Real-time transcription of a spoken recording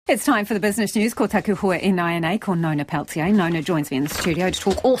It's time for the business news. Ko taku hua e Nana, ko Nona Peltier. Nona joins me in the studio to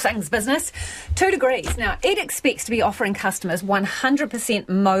talk all things business. 2 degrees. Now, it expects to be offering customers 100%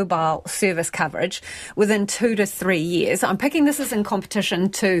 mobile service coverage within 2 to 3 years. I'm picking this as in competition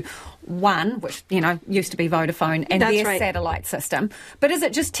to One, which, used to be Vodafone, and That's their right. satellite system. But is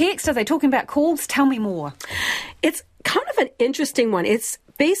it just text? Are they talking about calls? Tell me more. It's kind of an interesting one. It's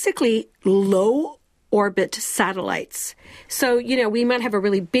basically low orbit satellites. So, we might have a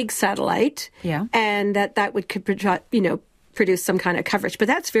really big satellite, Yeah. and that would produce some kind of coverage, but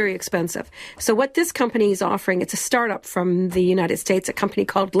that's very expensive. So what this company is offering, it's a startup from the United States, a company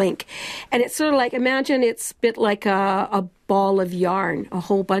called Link. And it's sort of like, imagine it's a bit like a ball of yarn, a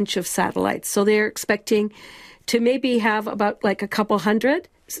whole bunch of satellites. So they're expecting to maybe have about like a couple hundred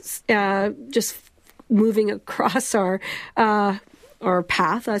just moving across our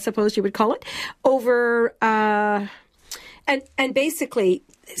path, I suppose you would call it, over and basically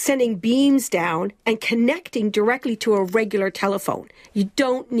sending beams down and connecting directly to a regular telephone. You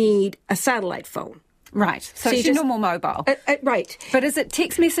don't need a satellite phone. Right. So it's your normal mobile. Right. But is it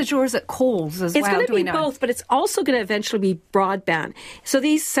text message or is it calls as well? It's going to Do we be know? both, but it's also going to eventually be broadband. So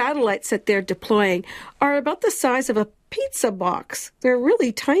these satellites that they're deploying are about the size of a pizza box. They're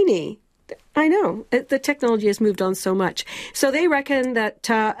really tiny. I know. The technology has moved on so much. So they reckon that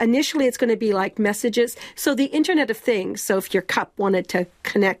initially it's going to be like messages. So the Internet of Things. So if your cup wanted to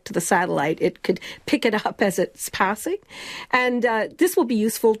connect to the satellite, it could pick it up as it's passing. And this will be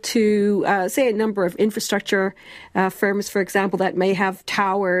useful to, say, a number of infrastructure firms, for example, that may have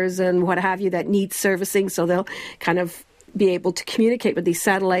towers and what have you that need servicing. So they'll kind of be able to communicate with these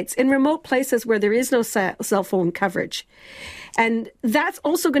satellites in remote places where there is no cell phone coverage. And that's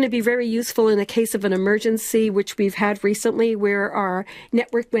also going to be very useful in a case of an emergency, which we've had recently where our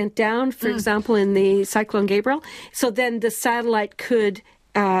network went down, for example, in the Cyclone Gabriel. So then the satellite could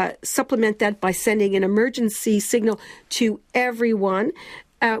supplement that by sending an emergency signal to everyone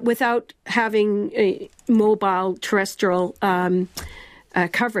without having a mobile terrestrial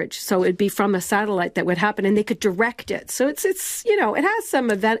coverage. So it'd be from a satellite that would happen, and they could direct it. So it's it has some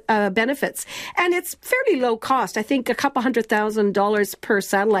benefits, and it's fairly low cost. I think a couple $100,000 per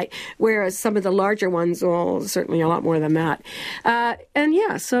satellite, whereas some of the larger ones, well, certainly a lot more than that.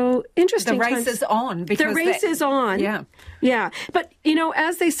 So interesting. The race is on. The race is on. Yeah. Yeah. But,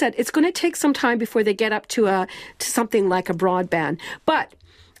 as they said, it's going to take some time before they get up to something like a broadband. But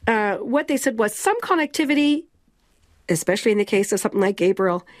what they said was some connectivity, especially in the case of something like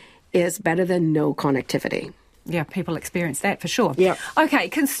Gabriel, is better than no connectivity. Yeah, people experience that for sure. Yeah. Okay,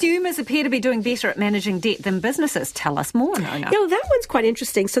 consumers appear to be doing better at managing debt than businesses. Tell us more, Nona. That one's quite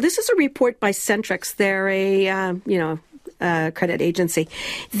interesting. So this is a report by Centrix. They're a, credit agency.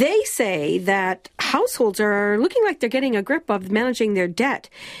 They say that households are looking like they're getting a grip of managing their debt.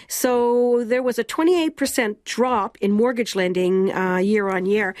 So there was a 28% drop in mortgage lending year on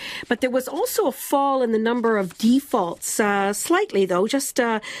year, but there was also a fall in the number of defaults, slightly though, just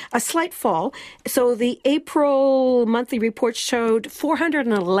a slight fall. So the April monthly report showed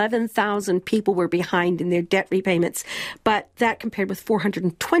 411,000 people were behind in their debt repayments, but that compared with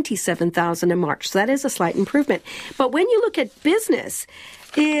 427,000 in March. So that is a slight improvement. But when you look at business,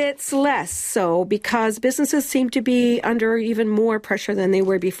 it's less so because businesses seem to be under even more pressure than they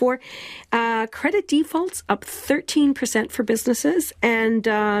were before. Credit defaults up 13% for businesses,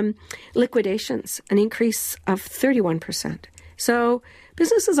 and liquidations, an increase of 31%. So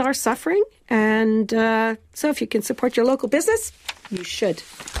businesses are suffering, and so if you can support your local business, you should.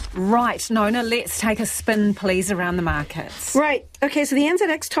 Right, Nona, let's take a spin, please, around the markets. Right. Okay, so the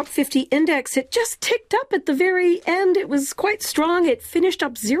NZX Top 50 Index, it just ticked up at the very end. It was quite strong. It finished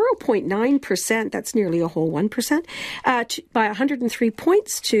up 0.9%. That's nearly a whole 1%, by 103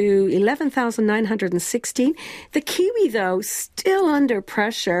 points to 11,916. The Kiwi, though, still under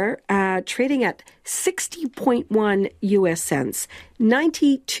pressure, trading at 60.1 US cents,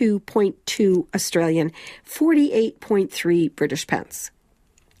 92.2 Australian, 48.3 British pence.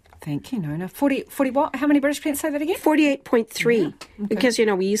 Thank you, Nona. 40 what? How many British pence? Say that again? 48.3. Yeah, okay. Because,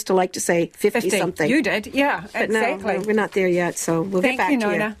 we used to like to say 50 something. You did, yeah, But exactly. no, we're not there yet, so we'll get back to you.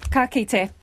 Thank you, Nona. Ka kite.